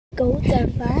Goats are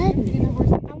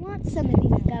fun. I want some of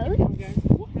these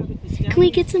goats. Can we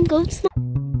get some goats?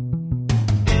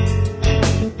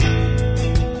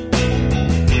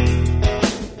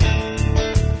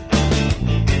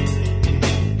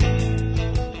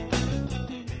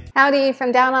 Howdy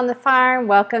from down on the farm.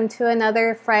 Welcome to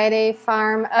another Friday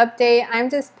farm update. I'm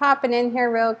just popping in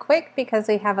here real quick because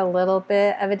we have a little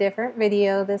bit of a different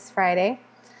video this Friday.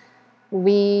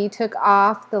 We took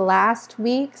off the last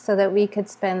week so that we could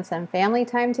spend some family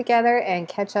time together and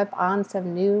catch up on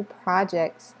some new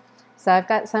projects. So I've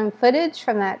got some footage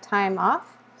from that time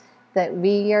off that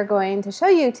we are going to show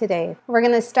you today. We're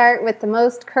going to start with the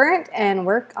most current and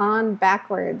work on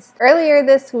backwards. Earlier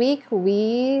this week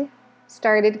we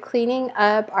started cleaning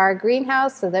up our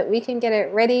greenhouse so that we can get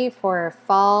it ready for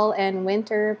fall and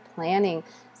winter planting.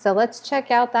 So let's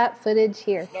check out that footage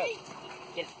here.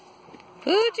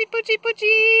 Poochie, Poochie,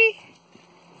 Poochie!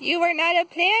 You are not a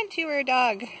plant, you are a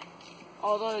dog.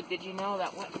 Although, did you know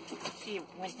that she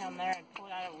went down there and pulled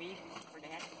out a weed for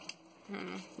Dad?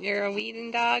 You're a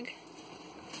weeding dog?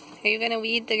 Are you going to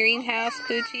weed the greenhouse,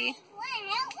 Poochie?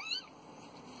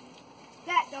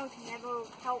 That dog never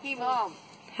helped me. Mom.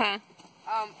 Huh?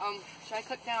 Should I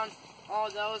cut down all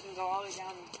those and go all the way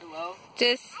down below?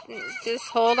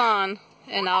 Just hold on,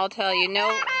 and I'll tell you.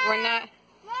 No, we're not.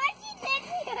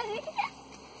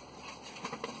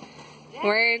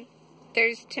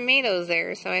 There's tomatoes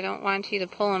there, so I don't want you to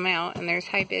pull them out. And there's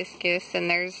hibiscus, and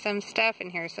there's some stuff in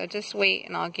here. So just wait,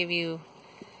 and I'll give you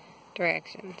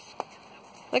directions.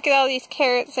 Look at all these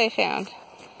carrots I found.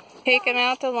 Take them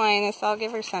out to Linus. I'll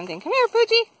give her something. Come here,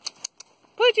 Poochie.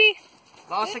 Poochie.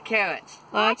 Lots of carrots.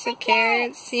 Lots of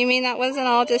carrots. You mean that wasn't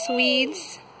all just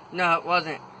weeds? No, it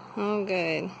wasn't. Oh,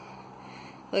 good.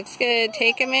 Looks good.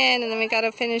 Take them in, and then we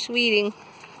gotta finish weeding.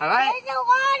 All right. There's a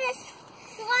lot of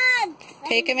slugs.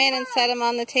 Take them in and set them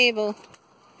on the table.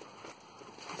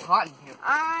 It's hot in here.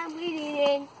 I'm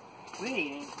weed-eating.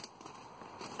 Weed-eating?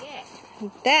 Yeah.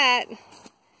 That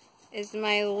is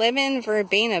my lemon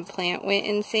verbena plant. Went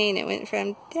insane. It went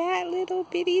from that little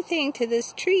bitty thing to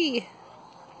this tree.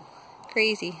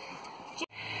 Crazy.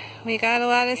 We got a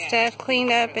lot of stuff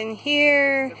cleaned up in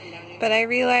here, but I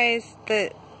realized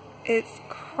that it's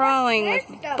crawling with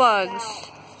bugs.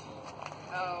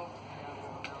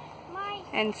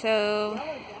 And so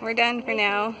we're done for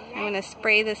now. I'm going to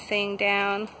spray this thing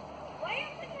down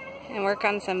and work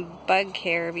on some bug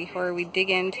care before we dig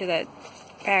into that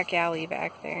back alley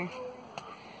back there.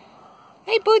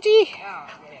 Hey, Poochie!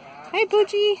 Hi,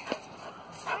 Poochie!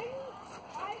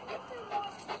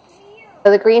 So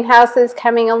the greenhouse is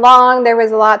coming along. There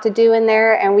was a lot to do in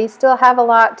there, and we still have a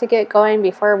lot to get going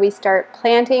before we start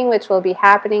planting, which will be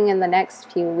happening in the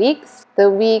next few weeks.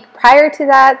 The week prior to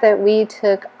that we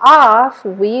took off,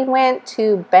 we went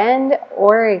to Bend,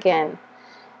 Oregon.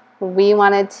 We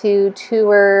wanted to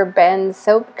tour Bend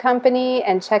Soap Company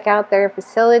and check out their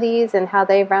facilities and how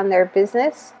they run their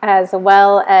business, as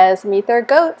well as meet their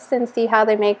goats and see how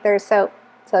they make their soap.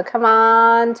 So come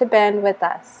on to Bend with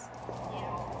us.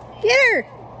 Get her!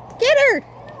 Get her!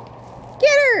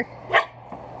 Get her!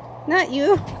 Not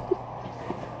you.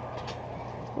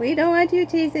 We don't want you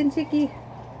chasing Chicky.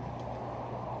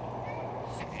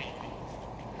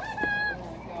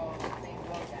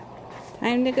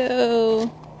 Time to go.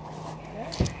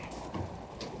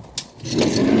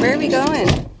 Where are we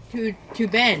going? To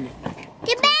Bend.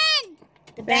 To Bend!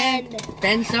 To Bend.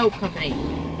 Bend Soap Company.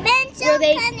 Bend Soap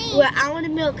Company. Well, I want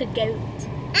to milk a goat. I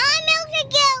want to milk a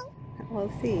goat. We'll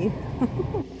see.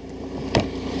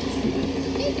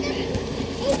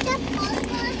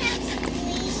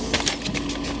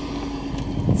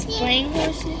 Spring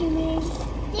horses, you mean?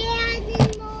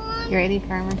 Dad, Mom. You ready,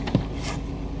 Farmer?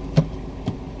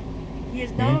 He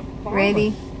is not a farmer.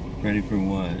 Ready? Ready for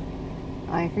what?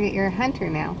 Oh, I forget you're a hunter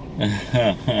now.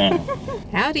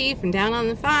 Howdy from down on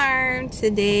the farm.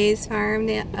 Today's farm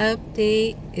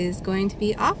update is going to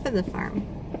be off of the farm.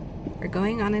 We're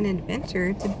going on an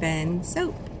adventure to Bend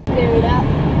Soap. Clear it up.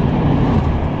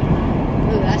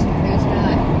 Oh, that's the first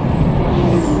guy.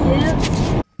 Yep.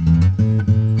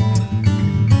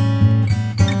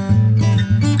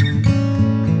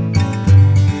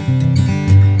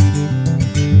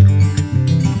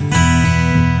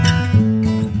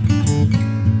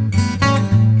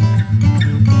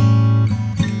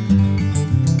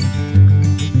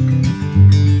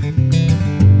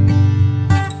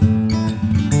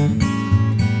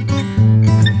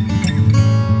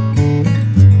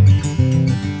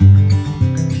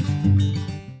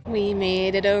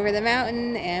 Over the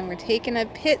mountain, and we're taking a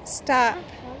pit stop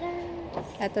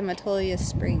at the Matolia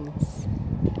Springs.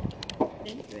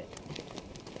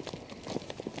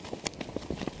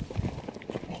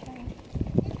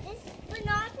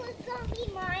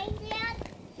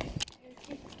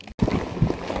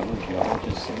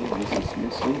 just say this is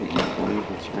misleading. I believe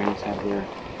that springs have their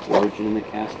origin in the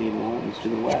Cascade Mountains to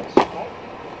the west.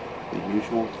 The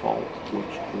usual fault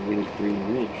which created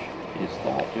Green Ridge is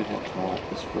thought to have brought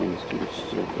the springs to the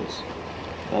surface,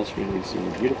 thus releasing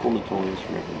the beautiful notorious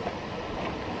river.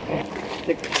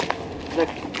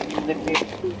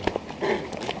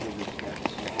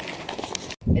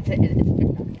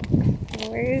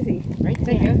 Where is he? Right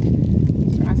there.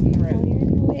 He's crossing the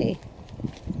road. Away.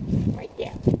 Right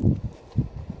there.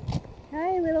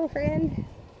 Hi, little friend.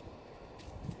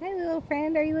 Hi, little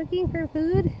friend. Are you looking for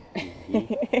food?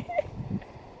 Kitty,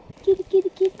 kitty,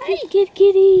 kitty, kitty, kitty,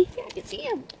 kitty. Yeah, I can see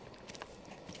him.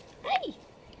 Hey.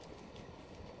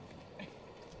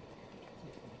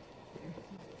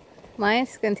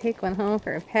 Maya's gonna take one home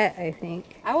for a pet, I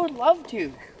think. I would love to.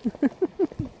 You.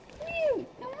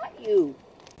 I want you.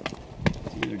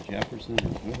 It's either Jefferson or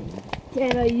Woodland.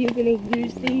 Dad, are you gonna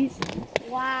use these?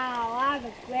 Wow, I have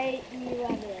a great view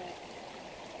of it.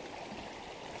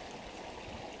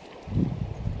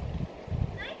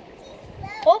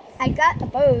 Oh, I got the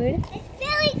bird. It's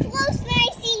really close when I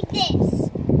see this.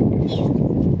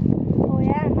 Oh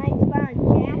yeah, nice brown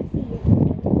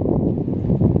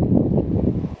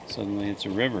Jassy. Suddenly it's a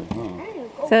river,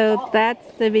 huh? So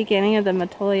that's the beginning of the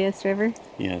Metolius River.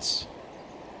 Yes.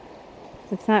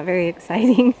 It's not very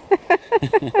exciting.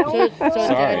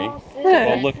 Sorry.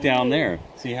 Well, look down there.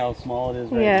 See how small it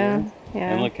is right Yeah, here?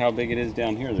 yeah. And look how big it is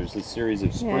down here. There's a series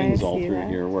of Yeah, I springs all see through that.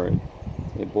 here where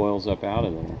it boils up out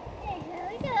of there. Here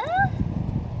we go.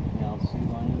 Now, see,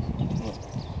 Linus? Look,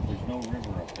 there's no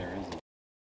river up there, is there?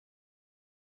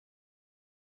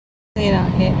 They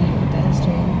don't hit you with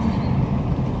pedestrians.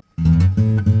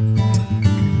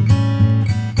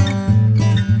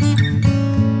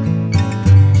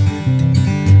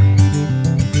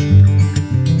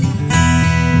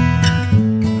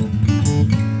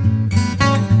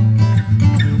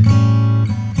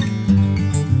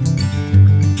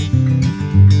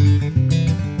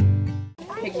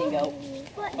 Pygmy goat.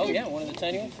 Oh, yeah, one of the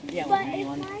tiny ones? Yeah, one tiny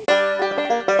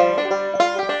one.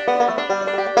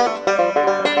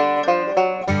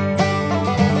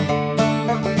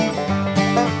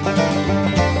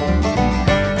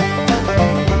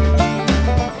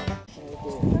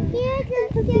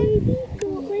 Here's a baby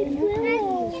goat with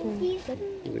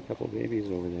There's a couple babies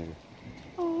over there.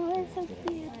 Oh, that's so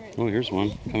cute. Oh, here's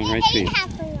one coming right to you.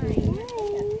 Half a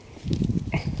line.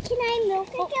 Can I milk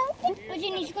a goat? Oh,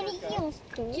 Jenny's gonna eat yours.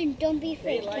 Don't be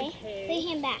afraid, okay? Put your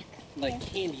hand back. Like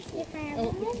candy for.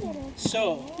 Oh.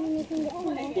 So,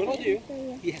 what I'll do,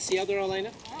 you see how they're all lined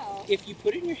up? If you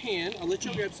put it in your hand, I'll let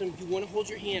you grab some. You want to hold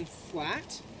your hand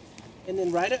flat, and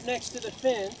then right up next to the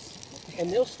fence,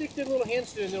 and they'll stick their little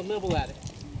hands to it and they'll nibble at it.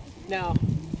 Now,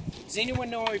 does anyone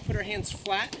know why we put our hands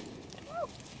flat?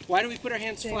 Why do we put our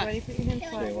hands flat?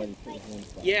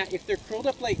 Yeah, if they're curled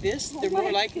up like this, they're more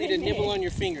likely to nibble on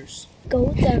your fingers.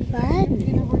 Goats are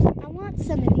fun. I want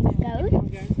some of these goats.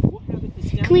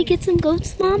 Can we get some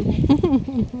goats,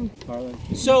 Mom?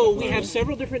 So we have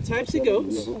several different types of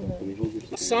goats.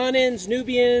 Saanins,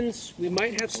 Nubians, we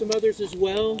might have some others as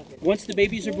well. Once the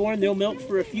babies are born, they'll milk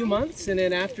for a few months, and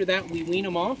then after that we wean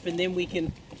them off, and then we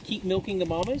can keep milking the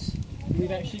mamas.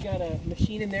 We've actually got a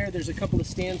machine in there. There's a couple of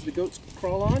stands the goats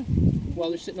crawl on. While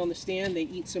they're sitting on the stand, they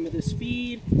eat some of this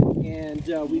feed, and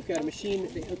we've got a machine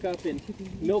that they hook up and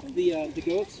milk the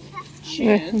goats.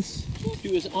 Chance, who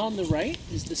is on the right,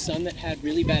 is the son that had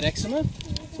really bad eczema.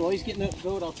 So while he's getting the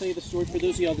goat, I'll tell you the story for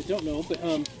those of y'all that don't know, but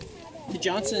the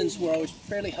Johnsons were always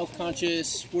fairly health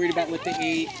conscious, worried about what they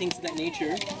ate, things of that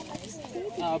nature.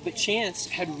 But Chance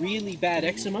had really bad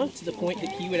eczema to the point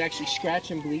that he would actually scratch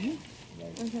and bleed.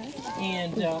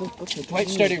 And Dwight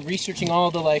started researching all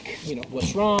the,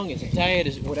 what's wrong, is it diet,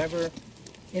 is it whatever.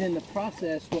 And in the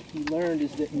process, what he learned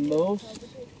is that most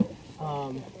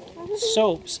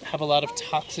soaps have a lot of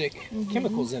toxic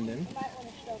chemicals in them.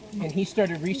 And he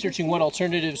started researching what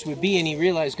alternatives would be, and he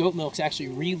realized goat milk's actually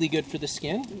really good for the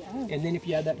skin. And then if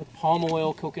you add that with palm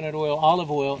oil, coconut oil,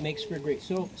 olive oil, it makes for a great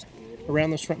soap.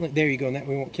 Around those front legs, there you go, and that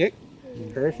way it won't kick.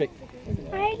 Perfect.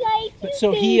 I like But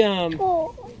so he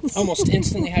almost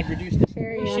instantly had reduced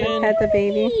Cherry, you inflammation. want to pet the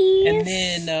baby? And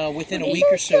then within a week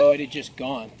or so, it had just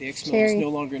gone. The eczema was no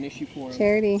longer an issue for him.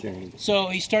 Charity. So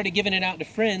he started giving it out to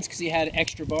friends because he had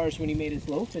extra bars when he made his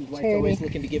loaf, and Dwight's Charity. always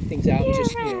looking to give things out and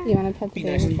just, You want to pet the be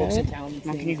nice to baby folks in goat? town and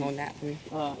things. hold that for me?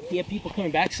 He had people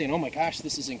coming back saying, "Oh my gosh,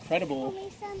 this is incredible."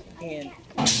 And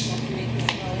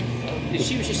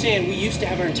she was just saying, we used to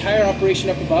have our entire operation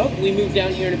up above. We moved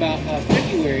down here in about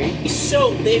February. The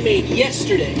soap they made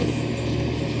yesterday,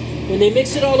 when they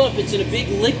mix it all up, it's in a big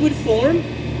liquid form.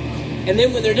 And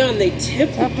then when they're done, they tip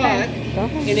the pot,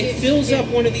 and it fills up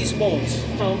one of these molds.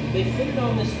 They put it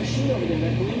on this machine over there,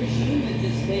 that blue machine that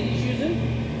this lady's using.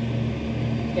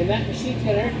 And that machine's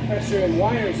got an air compressor and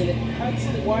wires, and it cuts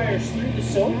the wires through the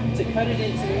soap to cut it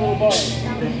into the little bars.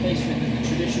 Replacement of the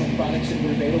traditional products that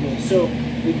were available. So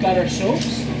we've got our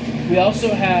soaps. We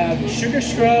also have sugar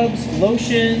scrubs,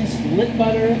 lotions, lip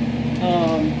butter,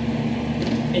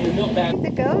 and the milk bag.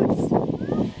 The goats.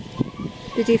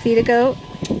 Did you feed a goat?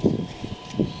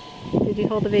 Did you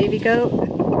hold a baby goat?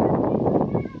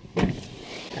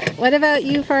 What about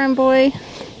you, farm boy?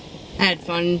 I had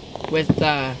fun with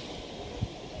the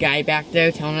guy back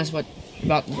there telling us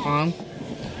about the farm.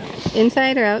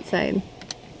 Inside or outside?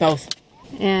 Both.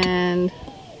 And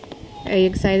are you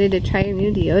excited to try a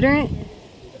new deodorant?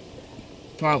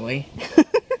 Probably.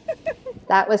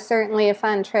 That was certainly a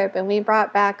fun trip, and we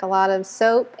brought back a lot of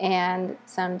soap and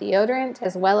some deodorant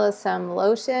as well as some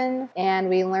lotion, and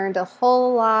we learned a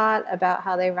whole lot about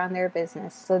how they run their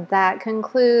business. So that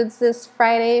concludes this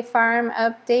Friday farm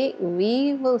update.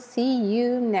 We will see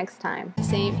you next time.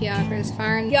 St. Fiacre's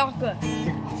Farm. Fiacre.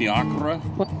 Fiacre?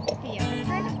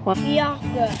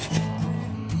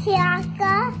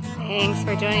 Fiacre. Thanks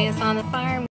for joining us on the farm.